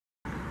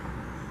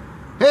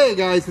Hey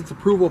guys, it's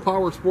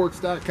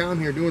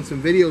ApprovalPowersports.com here doing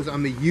some videos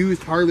on the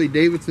used Harley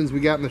Davidsons we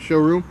got in the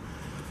showroom.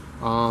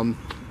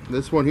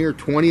 This one here,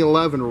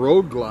 2011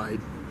 Road Glide.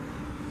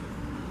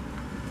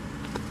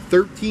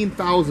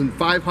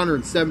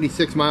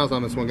 13,576 miles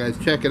on this one, guys.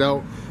 Check it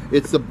out.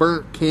 It's the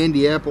burnt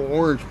candy apple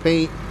orange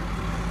paint.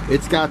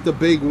 It's got the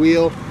big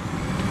wheel.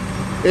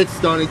 It's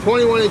stunning.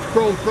 21-inch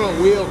chrome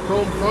front wheel,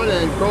 chrome front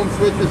end, chrome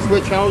switches,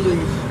 switch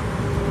housings,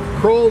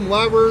 chrome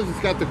levers. It's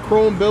got the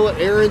chrome billet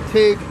air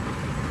intake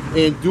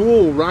and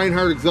dual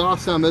Reinhardt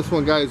exhaust on this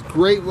one, guys.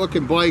 Great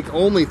looking bike,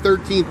 only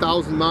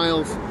 13,000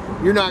 miles.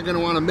 You're not going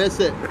to want to miss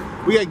it.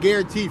 We got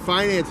guaranteed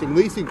financing,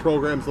 leasing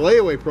programs,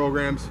 layaway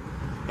programs,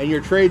 and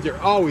your trades are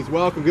always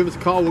welcome. Give us a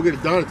call, we'll get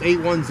it done. It's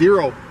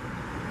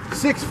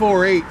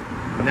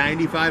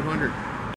 810-648-9500.